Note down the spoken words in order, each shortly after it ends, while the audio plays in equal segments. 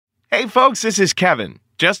Hey folks, this is Kevin.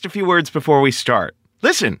 Just a few words before we start.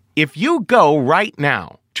 Listen, if you go right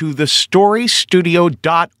now to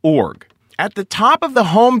thestorystudio.org, at the top of the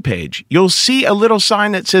homepage, you'll see a little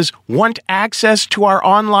sign that says, "Want access to our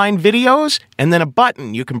online videos?" And then a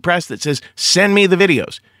button you can press that says, "Send me the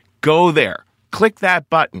videos." Go there, click that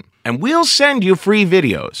button, and we'll send you free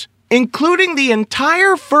videos, including the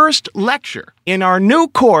entire first lecture in our new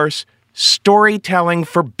course, Storytelling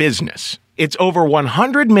for Business. It's over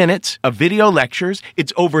 100 minutes of video lectures.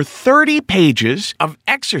 It's over 30 pages of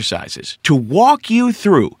exercises to walk you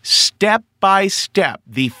through, step by step,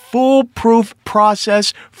 the foolproof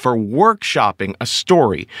process for workshopping a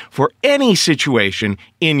story for any situation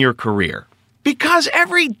in your career. Because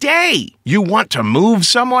every day you want to move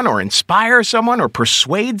someone or inspire someone or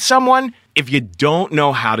persuade someone. If you don't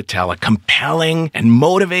know how to tell a compelling and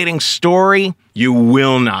motivating story, you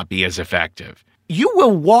will not be as effective. You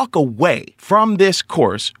will walk away from this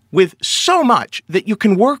course with so much that you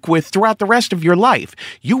can work with throughout the rest of your life.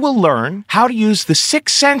 You will learn how to use the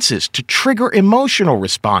 6 senses to trigger emotional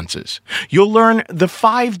responses. You'll learn the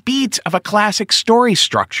 5 beats of a classic story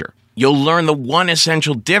structure. You'll learn the one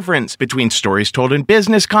essential difference between stories told in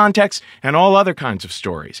business context and all other kinds of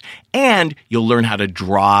stories. And you'll learn how to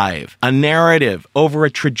drive a narrative over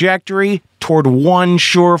a trajectory toward one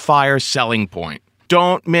surefire selling point.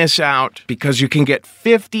 Don't miss out, because you can get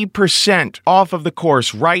 50% off of the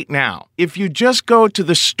course right now if you just go to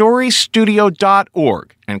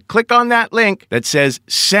thestorystudio.org and click on that link that says,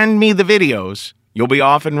 "Send me the videos." You'll be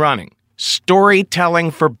off and running.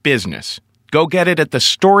 Storytelling for Business. Go get it at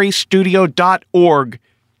thestorystudio.org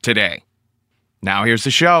today. Now here's the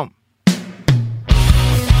show.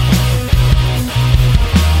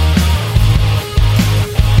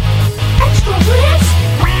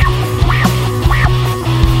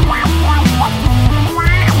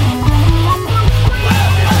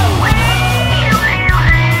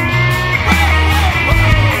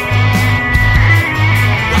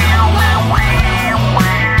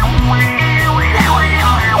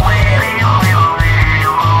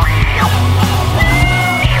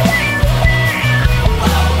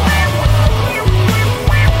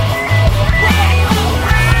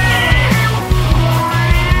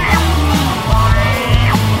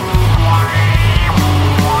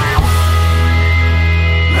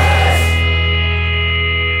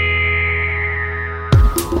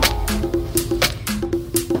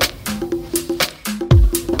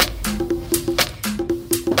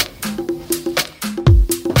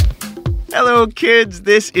 Hello, kids.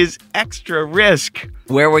 This is Extra Risk,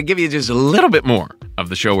 where we give you just a little bit more of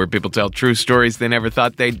the show where people tell true stories they never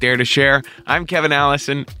thought they'd dare to share. I'm Kevin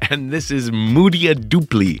Allison, and this is Moodia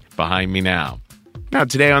Dupley behind me now. Now,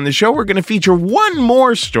 today on the show, we're going to feature one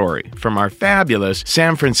more story from our fabulous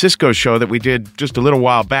San Francisco show that we did just a little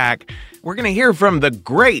while back. We're going to hear from the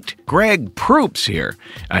great Greg Proops here.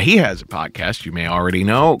 He has a podcast you may already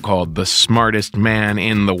know called The Smartest Man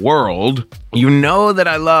in the World. You know that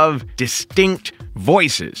I love distinct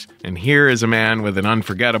voices, and here is a man with an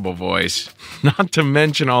unforgettable voice, not to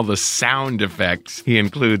mention all the sound effects he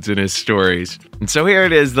includes in his stories. And so here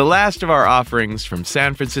it is, the last of our offerings from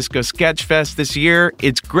San Francisco Sketchfest this year.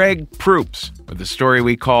 It's Greg Proops with a story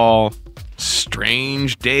we call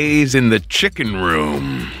Strange Days in the Chicken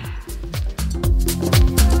Room.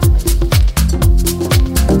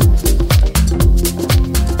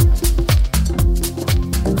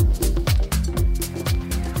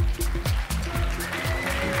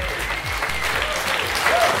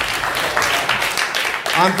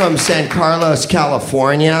 I'm from San Carlos,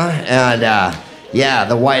 California, and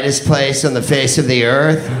the whitest place on the face of the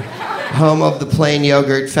earth, home of the Plain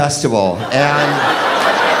Yogurt Festival. And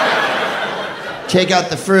take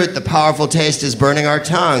out the fruit, the powerful taste is burning our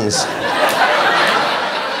tongues.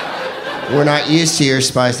 We're not used to your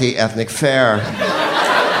spicy ethnic fare.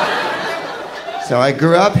 So I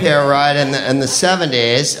grew up here, right, in the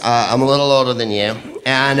 70s. I'm a little older than you.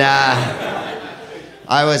 And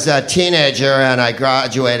I was a teenager, and I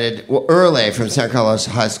graduated early from San Carlos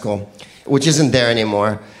High School, which isn't there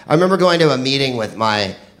anymore. I remember going to a meeting with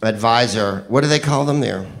my advisor. What do they call them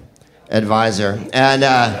there? Advisor. And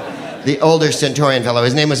the older Centurion fellow,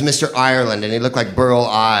 his name was Mr. Ireland, and he looked like Burl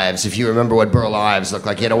Ives, if you remember what Burl Ives looked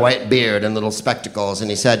like. He had a white beard and little spectacles, and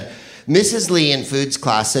he said, "Mrs. Lee in Foods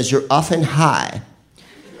class says you're often high."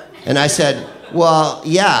 And I said, "Well,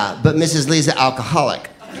 yeah, but Mrs. Lee's an alcoholic."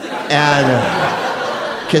 And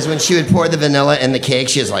because when she would pour the vanilla in the cake,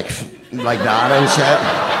 she was like that and shit.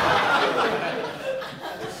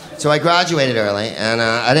 So I graduated early, and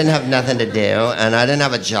I didn't have nothing to do, and I didn't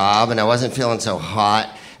have a job, and I wasn't feeling so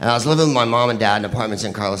hot. And I was living with my mom and dad in apartments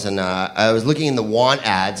in Carlos, and I was looking in the want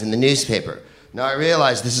ads in the newspaper. Now I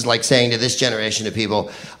realize this is like saying to this generation of people,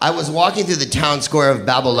 I was walking through the town square of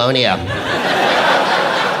Babylonia,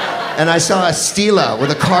 and I saw a stela with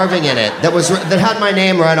a carving in it that had my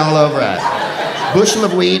name right all over it. Bushel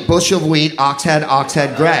of wheat, ox head,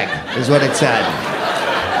 Greg, is what it said.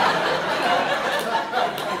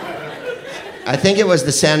 I think it was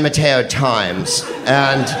the San Mateo Times,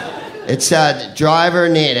 and it said, driver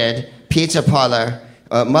needed, pizza parlor,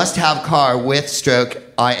 must have car with stroke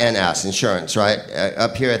INS, insurance, right?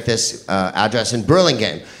 Up here at this address in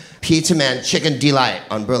Burlingame. Pizza Man Chicken Delight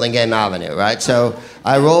on Burlingame Avenue, right? So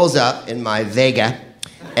I rolls up in my Vega,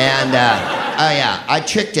 and I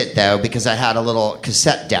tricked it though because I had a little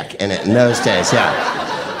cassette deck in it in those days,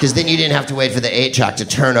 yeah. Because then you didn't have to wait for the 8-track to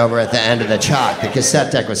turn over at the end of the track. The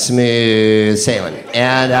cassette deck was smooth sailing,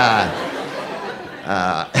 and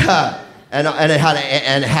it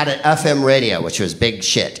had an FM radio, which was big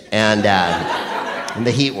shit, and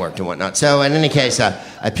the heat worked and whatnot. So in any case,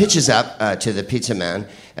 I pitches up to the pizza man,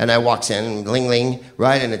 and I walks in, and ling,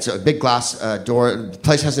 right, and it's a big glass door. The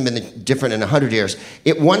place hasn't been different in 100 years.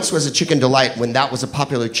 It once was a Chicken Delight when that was a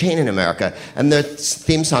popular chain in America, and their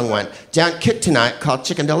theme song went, "Don't Kick Tonight," called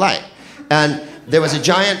Chicken Delight. And there was a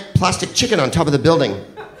giant plastic chicken on top of the building,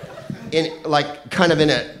 in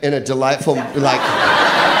a delightful, like,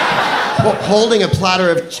 holding a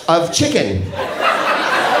platter of chicken,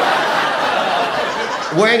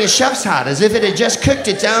 wearing a chef's hat as if it had just cooked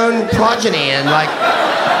its own progeny, and like,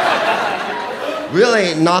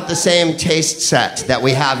 really not the same taste set that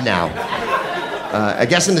we have now. I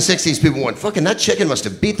guess in the 60s people went, fucking that chicken must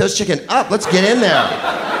have beat those chicken up, let's get in there.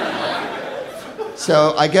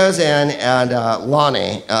 So I goes in, and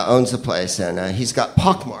Lonnie owns the place, and he's got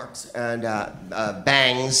pockmarks and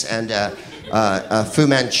bangs and Fu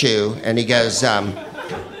Manchu, and he goes, am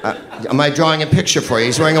I drawing a picture for you?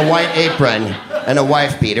 He's wearing a white apron and a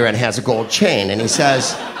wife beater and has a gold chain, and he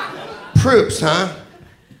says, Proops, huh?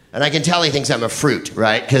 And I can tell he thinks I'm a fruit,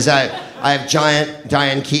 right? Because I have giant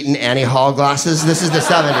Diane Keaton Annie Hall glasses. This is the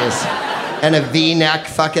 70s. And a V-neck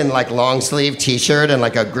fucking like long sleeve t-shirt and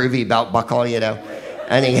like a groovy belt buckle, you know.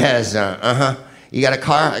 And he goes, you got a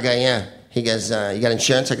car? I go, yeah. He goes, you got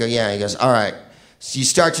insurance? I go, yeah. He goes, all right. So you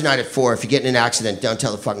start tonight at 4. If you get in an accident, don't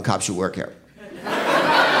tell the fucking cops you work here.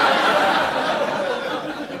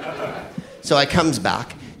 So I comes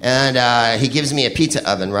back, and he gives me a pizza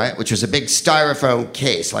oven, right? Which was a big styrofoam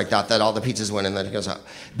case like that all the pizzas went in. Then he goes,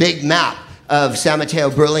 big map of San Mateo,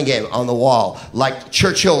 Burlingame on the wall, like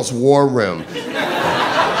Churchill's war room.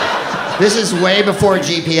 This is way before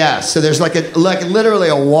GPS, so there's like literally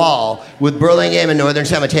a wall with Burlingame and Northern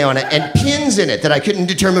San Mateo on it, and pins in it that I couldn't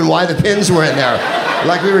determine why the pins were in there.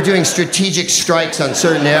 Like we were doing strategic strikes on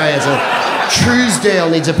certain areas. Truesdale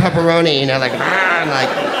needs a pepperoni, you know,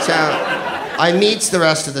 so. I meets the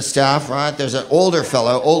rest of the staff, right? There's an older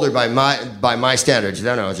fellow, older by my standards. I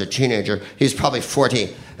don't know, as a teenager. He was probably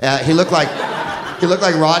 40. He looked like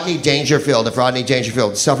Rodney Dangerfield if Rodney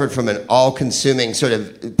Dangerfield suffered from an all-consuming sort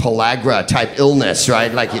of pellagra type illness,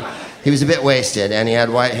 right? Like he was a bit wasted, and he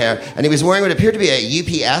had white hair, and he was wearing what appeared to be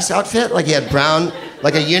a UPS outfit, like he had brown,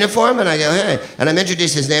 like a uniform. And I go, hey, and I'm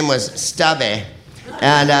introduced. His name was Stubby,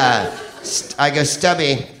 and. I go,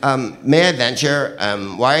 Stubby, may I venture,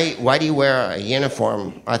 why do you wear a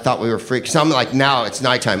uniform? I thought we were freaks. So I'm like, now it's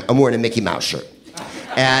nighttime, I'm wearing a Mickey Mouse shirt.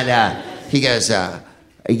 And he goes,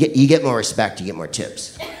 you get more respect, you get more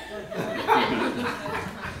tips.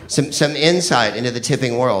 Some insight into the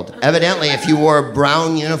tipping world. Evidently, if you wore a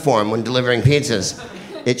brown uniform when delivering pizzas,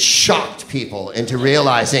 it shocked people into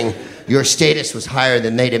realizing your status was higher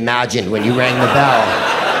than they'd imagined when you rang the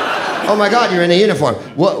bell. Oh my God, you're in a uniform.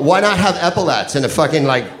 Why not have epaulets and a fucking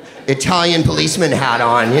like Italian policeman hat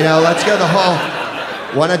on? You know, let's go the whole.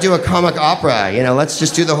 Why not do a comic opera? You know, let's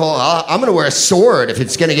just do the whole. I'm gonna wear a sword if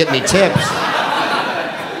it's gonna get me tips.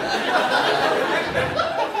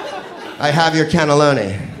 I have your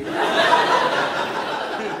cannelloni.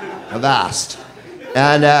 Avast.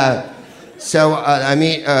 And so I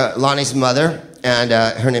meet Lonnie's mother, and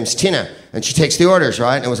her name's Tina. And she takes the orders,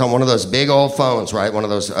 right? And it was on one of those big old phones, right? One of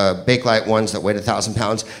those Bakelite ones that weighed 1,000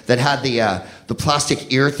 pounds that had the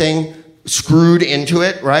plastic ear thing screwed into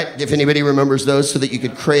it, right? If anybody remembers those, so that you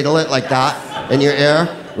could cradle it like that in your ear,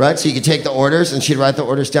 right? So you could take the orders, and she'd write the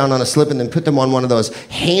orders down on a slip and then put them on one of those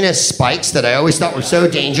heinous spikes that I always thought were so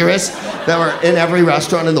dangerous, that were in every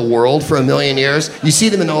restaurant in the world for 1,000,000 years. You see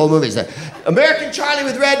them in the old movies. Like, American Charlie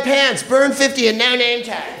with red pants, burn 50 and no name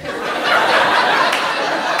tag.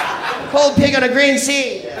 Cold pig on a green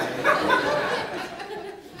sea.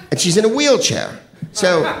 And she's in a wheelchair.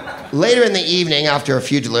 So later in the evening, after a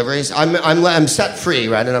few deliveries, I'm set free,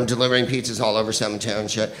 right? And I'm delivering pizzas all over San Mateo and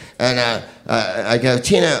shit. And I go,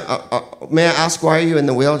 Tina, may I ask why are you in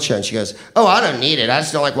the wheelchair? And she goes, oh, I don't need it. I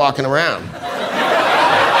just don't like walking around.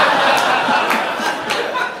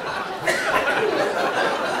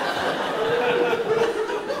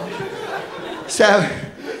 So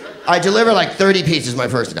I deliver like 30 pizzas my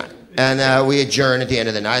first night. And we adjourn at the end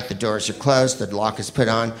of the night. The doors are closed. The lock is put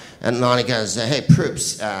on. And Lonnie goes, hey,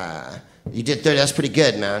 Proops, you did 30. That's pretty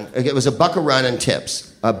good, man. It was $1 a run in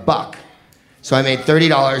tips. $1. So I made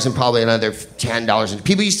 $30 and probably another $10. And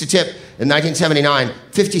people used to tip in 1979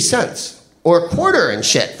 50 cents or a quarter and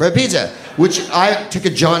shit for a pizza, which I took a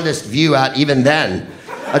jaundiced view at even then.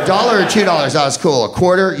 $1 or $2, that was cool. A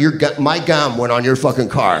quarter, my gum went on your fucking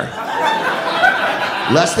car.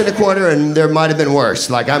 Less than a quarter, and there might have been worse.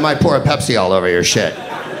 Like, I might pour a Pepsi all over your shit.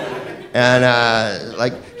 And,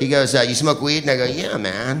 he goes, you smoke weed? And I go, yeah,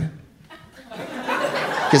 man.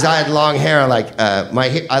 Because I had long hair,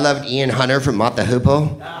 I loved Ian Hunter from Mott the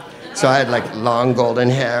Hoople. So I had, long golden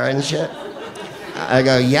hair and shit. I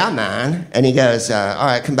go, yeah, man. And he goes, all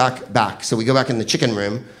right, come back. So we go back in the chicken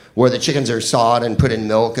room, where the chickens are sawed and put in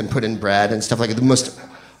milk and put in bread and stuff like that. The most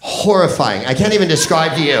horrifying. I can't even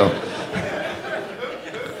describe to you.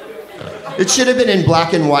 It should have been in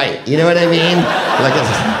black and white. You know what I mean?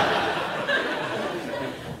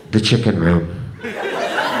 The chicken room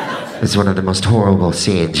is one of the most horrible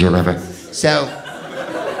scenes you'll ever. So,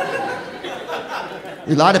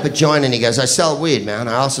 we light up a joint and he goes, I sell weed, man.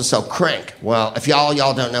 I also sell crank. Well, if y'all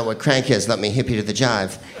don't know what crank is, let me hip you to the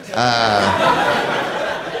jive.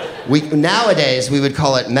 Nowadays, we would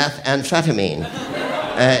call it methamphetamine.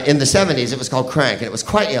 In the 70s, it was called crank, and it was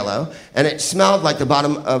quite yellow, and it smelled like the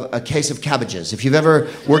bottom of a case of cabbages. If you've ever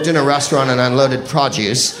worked in a restaurant and unloaded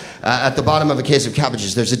produce, at the bottom of a case of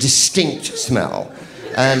cabbages, there's a distinct smell.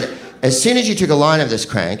 And as soon as you took a line of this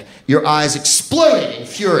crank, your eyes exploded in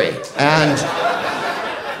fury, and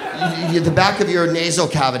the back of your nasal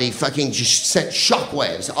cavity fucking just sent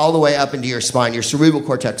shockwaves all the way up into your spine. Your cerebral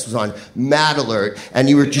cortex was on mad alert, and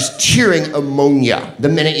you were just tearing ammonia the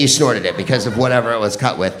minute you snorted it because of whatever it was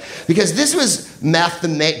cut with. Because this was meth,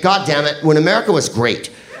 God damn it, when America was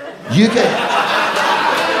great. You could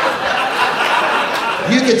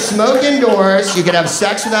smoke indoors, you could have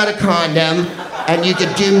sex without a condom, and you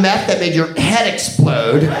could do meth that made your head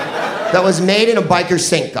explode. That was made in a biker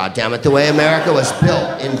sink, goddammit, the way America was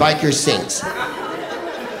built in biker sinks.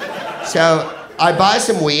 So I buy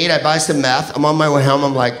some weed, I buy some meth, I'm on my way home,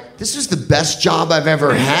 I'm like, this is the best job I've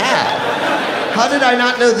ever had. How did I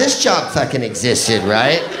not know this job fucking existed,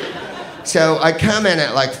 right? So I come in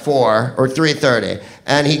at 4 or 3:30,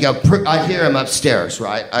 and I'd hear him upstairs,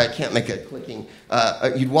 right? I can't make a clicking.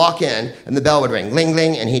 You'd walk in, and the bell would ring, ling,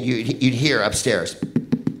 ling, and you'd hear upstairs.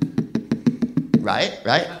 Right?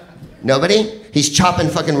 Nobody? He's chopping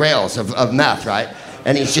fucking rails of meth, right?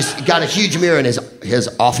 And he's just got a huge mirror in his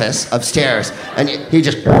office upstairs, and he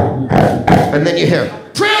just, and then you hear,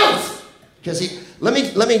 Proops! Because let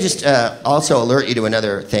me just also alert you to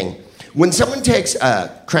another thing. When someone takes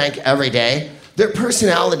crank every day, their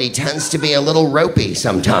personality tends to be a little ropey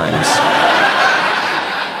sometimes.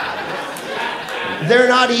 They're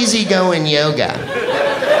not easygoing yoga.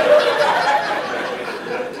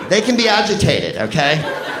 They can be agitated,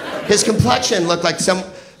 okay? His complexion looked like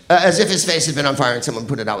as if his face had been on fire and someone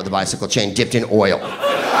put it out with a bicycle chain dipped in oil.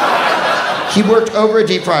 He worked over a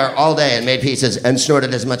deep fryer all day and made pizzas and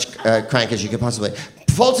snorted as much crank as you could possibly.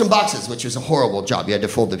 Fold some boxes, which was a horrible job. You had to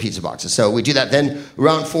fold the pizza boxes. So we do that. Then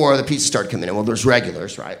around 4, the pizzas started coming in. Well, there's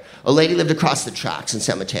regulars, right? A lady lived across the tracks in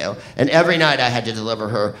San Mateo, and every night I had to deliver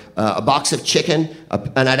her a box of chicken,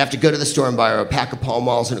 and I'd have to go to the store and buy her a pack of Pall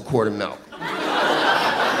Malls and a quart of milk.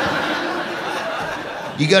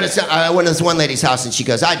 I went to this one lady's house, and she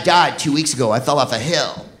goes, I died 2 weeks ago. I fell off a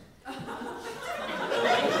hill.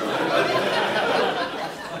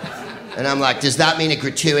 And I'm like, does that mean a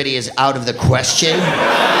gratuity is out of the question?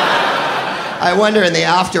 I wonder in the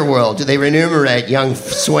afterworld, do they remunerate young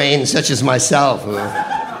swains such as myself who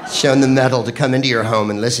have shown the mettle to come into your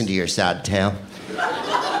home and listen to your sad tale?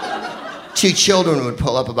 2 children would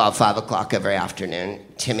pull up about 5 o'clock every afternoon,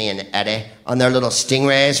 Timmy and Eddie, on their little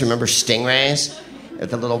Stingrays. Remember Stingrays?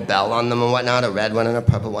 With a little bell on them and whatnot, a red one and a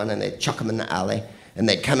purple one, and they'd chuck them in the alley. And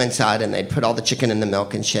they'd come inside and they'd put all the chicken in the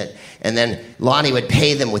milk and shit. And then Lonnie would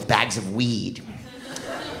pay them with bags of weed.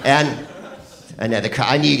 And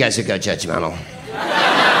I knew you guys would go judgmental.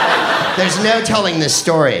 There's no telling this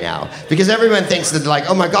story now. Because everyone thinks that,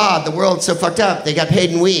 oh my God, the world's so fucked up. They got paid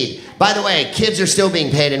in weed. By the way, kids are still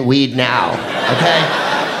being paid in weed now,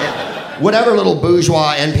 okay? whatever little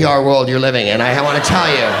bourgeois NPR world you're living in, I want to tell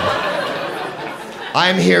you,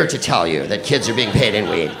 I'm here to tell you that kids are being paid in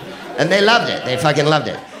weed. And they loved it. They fucking loved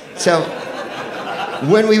it. So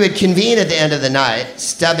when we would convene at the end of the night,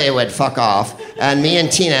 Stubby would fuck off, and me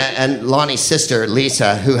and Tina and Lonnie's sister,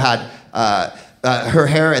 Lisa, who had her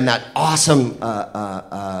hair in that awesome,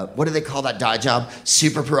 what do they call that dye job?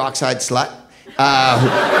 Super peroxide slut?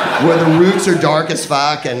 Where the roots are dark as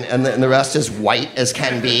fuck and the rest is white as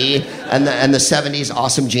can be, and the 70s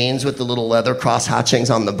awesome jeans with the little leather cross hatchings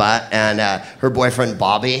on the butt, and her boyfriend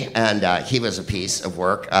Bobby, and he was a piece of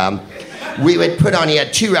work. We would put on, he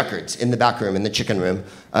had 2 records in the back room, in the chicken room.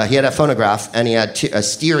 He had a phonograph and he had a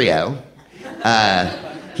stereo.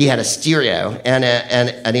 He had a stereo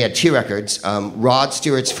and he had 2 records, Rod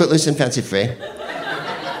Stewart's Footloose and Fancy Free,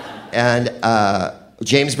 and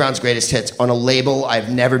James Brown's Greatest Hits on a label I've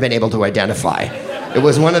never been able to identify. It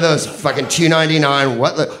was one of those fucking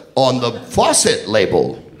 $2.99 on the Fawcett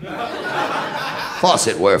label.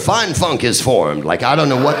 Fawcett, where fine funk is formed. Like, I don't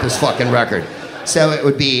know what this fucking record. So it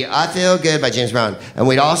would be I Feel Good by James Brown, and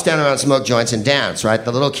we'd all stand around, smoke joints, and dance, right?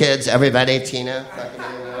 The little kids, everybody, Tina,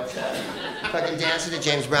 fucking dancing to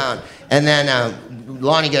James Brown. And then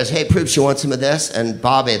Lonnie goes, hey, Proops, you want some of this? And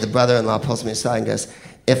Bobby, the brother-in-law, pulls me aside and goes,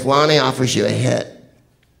 if Lonnie offers you a hit,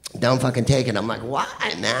 don't fucking take it. I'm like, why,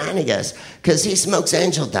 man? He goes, because he smokes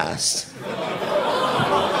angel dust.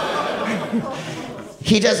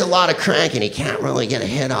 He does a lot of crank and he can't really get a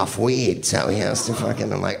hit off weed, so he has to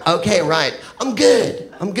fucking, I'm like, okay, right, I'm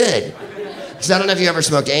good. Because I don't know if you ever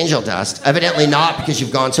smoked angel dust. Evidently not, because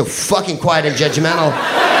you've gone so fucking quiet and judgmental.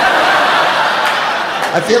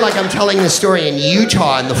 I feel like I'm telling this story in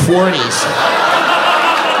Utah in the 40s.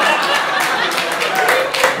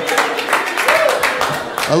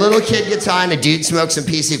 A little kid gets high and a dude smokes some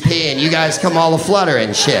PCP and you guys come all aflutter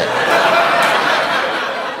and shit.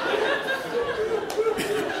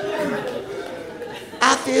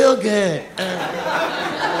 I feel good. I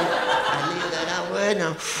knew that I would.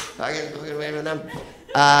 No, I can wait with them.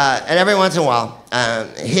 And every once in a while,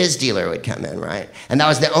 his dealer would come in, right? And that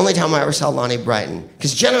was the only time I ever saw Lonnie Brighton,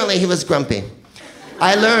 because generally he was grumpy.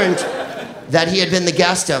 I learned that he had been the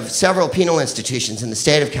guest of several penal institutions in the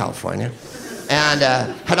state of California, and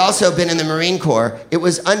had also been in the Marine Corps. It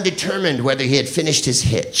was undetermined whether he had finished his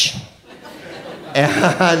hitch.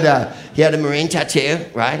 And he had a Marine tattoo,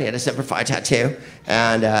 right? He had a Semper Fi tattoo,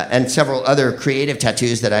 and several other creative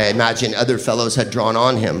tattoos that I imagine other fellows had drawn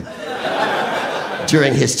on him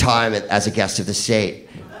during his time as a guest of the state.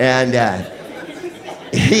 And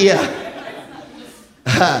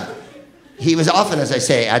he was often, as I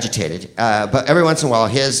say, agitated, but every once in a while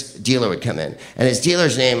his dealer would come in. And his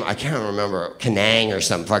dealer's name, I can't remember, Kanang or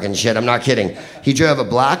some fucking shit, I'm not kidding. He drove a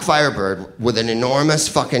black Firebird with an enormous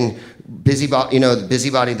fucking busybody,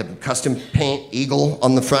 the custom paint eagle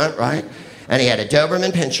on the front, right? And he had a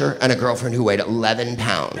Doberman Pinscher and a girlfriend who weighed 11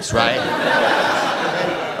 pounds, right?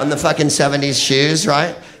 On the fucking 70s shoes,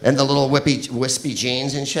 right? And the little wispy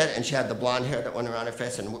jeans and shit. And she had the blonde hair that went around her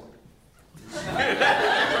face and...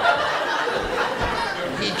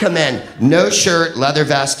 He'd come in, no shirt, leather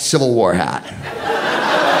vest, Civil War hat.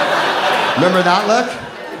 Remember that look?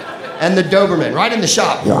 And the Doberman, right in the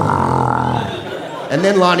shop. And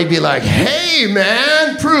then Lonnie'd be like, hey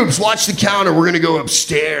man, Proops, watch the counter, we're gonna go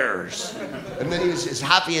upstairs. And then he was as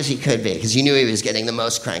happy as he could be, because he knew he was getting the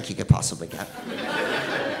most crank he could possibly get.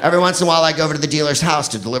 Every once in a while, I'd go over to the dealer's house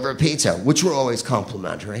to deliver a pizza, which were always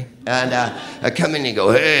complimentary. And I'd come in and he'd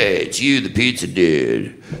go, hey, it's you, the pizza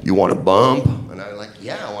dude. You want a bump? And I'd be like,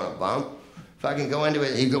 yeah, I want a bump. If I can go into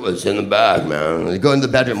it, he'd go, it's in the bag, man. He'd go into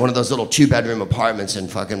the bedroom, one of those little 2-bedroom apartments in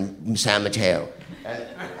fucking San Mateo. And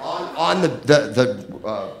on the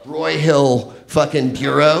Broy Hill fucking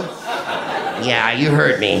bureau, yeah, you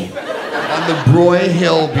heard me. On the Broy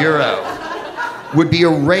Hill bureau would be a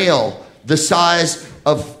rail the size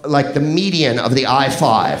of like the median of the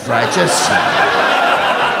I-5, right? Just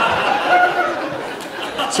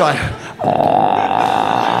so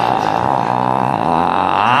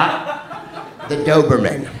the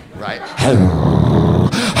Doberman, right?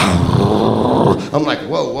 I'm like,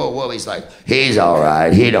 whoa. He's like, he's all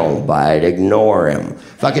right. He don't bite. Ignore him.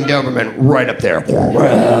 Fucking Doberman right up there.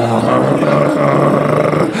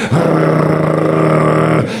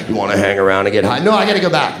 You want to hang around and get high? No, I got to go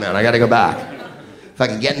back, man. I got to go back.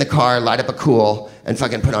 Fucking get in the car, light up a Cool, and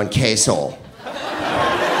fucking put on K-Soul.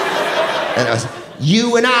 And I was,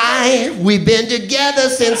 you and I, we've been together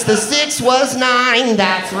since the 6 was 9.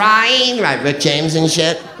 That's right. Right, Rick James and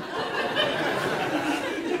shit.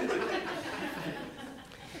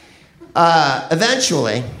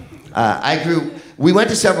 Eventually, We went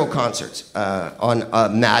to several concerts on a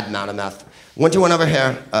mad amount of meth. Went to one over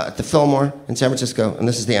here at the Fillmore in San Francisco, and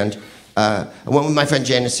this is the end. I went with my friend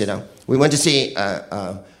Jay Nacito. We went to see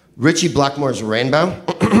Richie Blackmore's Rainbow.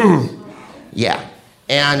 Yeah.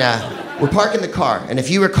 And we're parking the car, and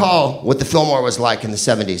if you recall what the Fillmore was like in the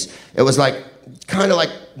 70s, it was like, kind of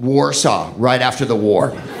like Warsaw right after the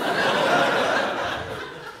war.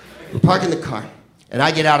 We're parking the car, and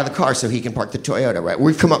I get out of the car so he can park the Toyota, right?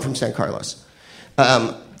 We've come up from San Carlos.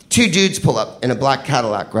 Two dudes pull up in a black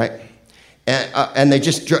Cadillac, right? And they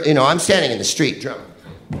just, I'm standing in the street, drumming.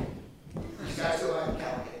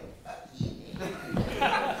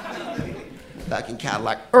 Back in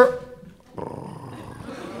Cadillac.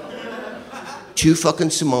 Two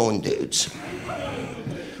fucking Samoan dudes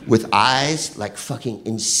with eyes like fucking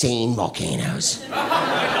insane volcanoes.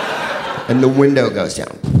 And the window goes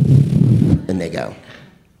down. And they go,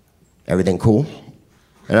 everything cool?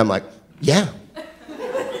 And I'm like, yeah.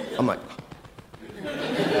 I'm like,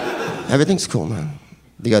 everything's cool, man.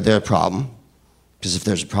 They go, there's a problem. Because if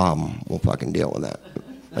there's a problem, we'll fucking deal with that.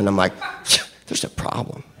 And I'm like, there's a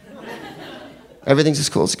problem. Everything's as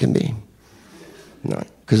cool as it can be. No,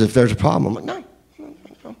 because if there's a problem, I'm like, no.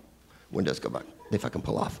 Windows go back. They fucking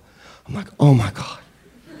pull off. I'm like, oh my God.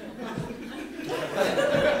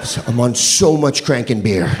 So I'm on so much cranking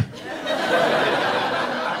beer. Sit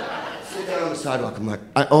down on the sidewalk. I'm like,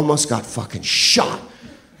 I almost got fucking shot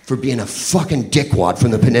for being a fucking dickwad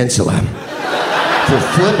from the peninsula. For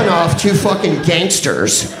flipping off two fucking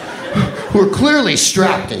gangsters who are clearly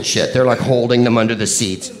strapped and shit. They're like holding them under the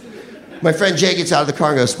seats. My friend Jay gets out of the car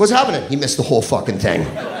and goes, what's happening? He missed the whole fucking thing.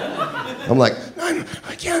 I'm like, I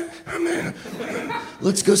can't,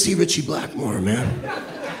 let's go see Richie Blackmore, man.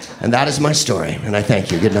 And that is my story, and I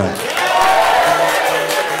thank you. Good night.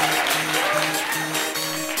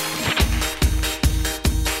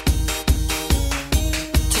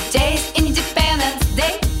 Today's Independence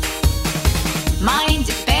Day. My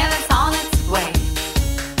independence on its way.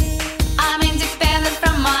 I'm independent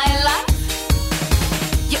from my life.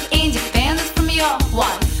 You're independent from your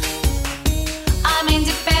wife. I'm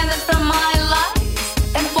independent from my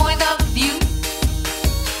life and point of view.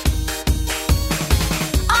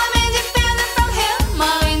 I'm independent from him.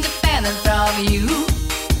 I'm independent from you.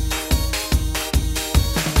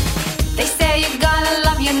 They say you gotta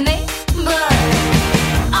love your neighbor.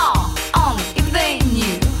 Oh, only if they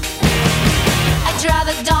knew. I'd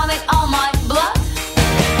rather donate all my blood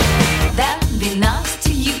than be nice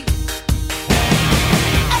to you.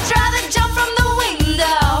 I'd rather jump from the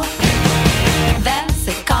window than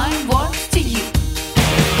say kind words to you.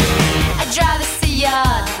 I'd rather see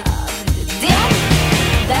ya dead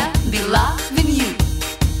than be loving you.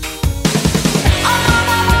 Oh,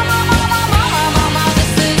 mama, mama, mama, mama, mama,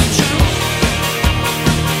 this is true.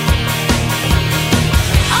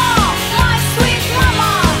 Oh, my sweet mama,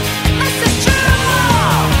 this is true.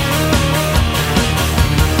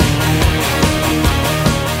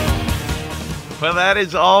 Well, that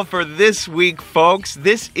is all for this week, folks.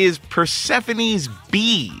 This is Persephone's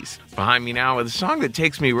Bees. Behind me now with a song that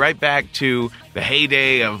takes me right back to the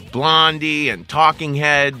heyday of Blondie and Talking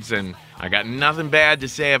Heads, and I got nothing bad to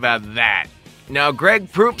say about that. Now,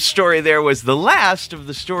 Greg Proops' story there was the last of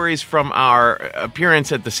the stories from our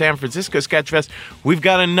appearance at the San Francisco Sketchfest. We've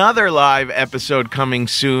got another live episode coming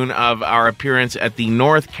soon of our appearance at the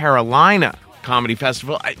North Carolina Comedy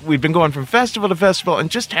Festival. We've been going from festival to festival and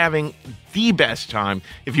just having the best time.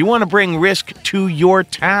 If you want to bring Risk to your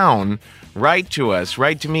town, write to us.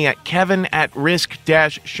 Write to me at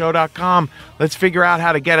kevin@risk-show.com. Let's figure out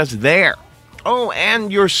how to get us there. Oh,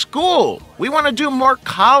 and your school. We want to do more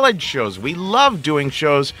college shows. We love doing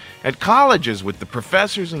shows at colleges with the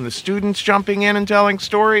professors and the students jumping in and telling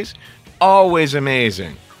stories. Always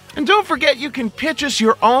amazing. And don't forget, you can pitch us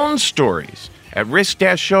your own stories at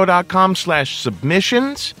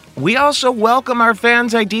risk-show.com/submissions. We also welcome our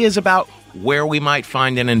fans' ideas about where we might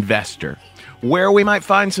find an investor, where we might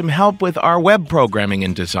find some help with our web programming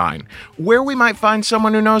and design, where we might find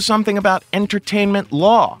someone who knows something about entertainment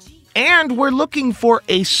law. And we're looking for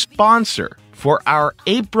a sponsor for our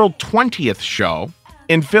April 20th show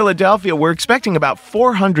in Philadelphia. We're expecting about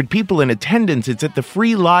 400 people in attendance. It's at the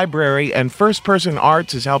Free Library, and First Person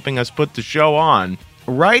Arts is helping us put the show on.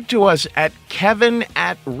 Write to us at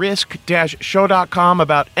kevin@risk-show.com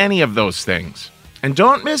about any of those things. And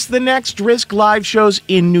don't miss the next Risk live shows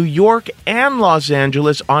in New York and Los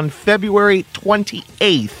Angeles on February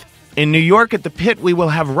 28th. In New York at the Pit, we will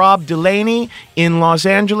have Rob Delaney. In Los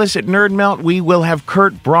Angeles at Nerd Melt, we will have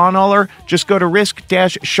Kurt Braunohler. Just go to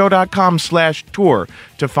risk-show.com/tour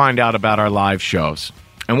to find out about our live shows.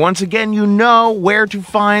 And once again, you know where to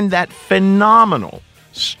find that phenomenal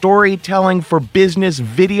Storytelling for Business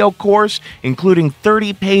video course, including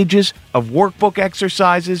 30 pages of workbook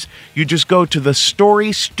exercises. You just go to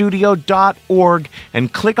thestorystudio.org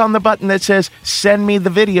and click on the button that says Send Me the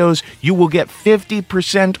Videos. You will get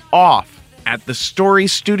 50% off at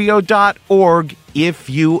thestorystudio.org if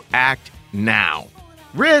you act now.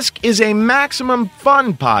 Risk is a Maximum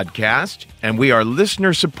Fun podcast, and we are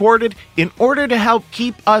listener supported. In order to help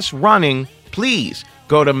keep us running, please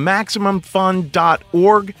go to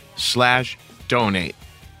MaximumFun.org/donate.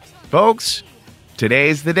 Folks,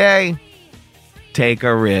 today's the day. Take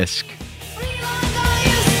a risk.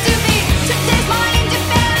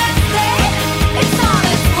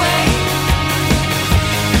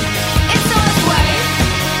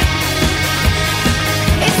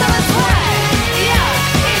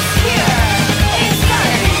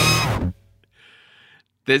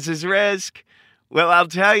 This is Risk. Well, I'll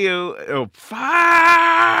tell you. Oh,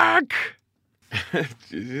 fuck!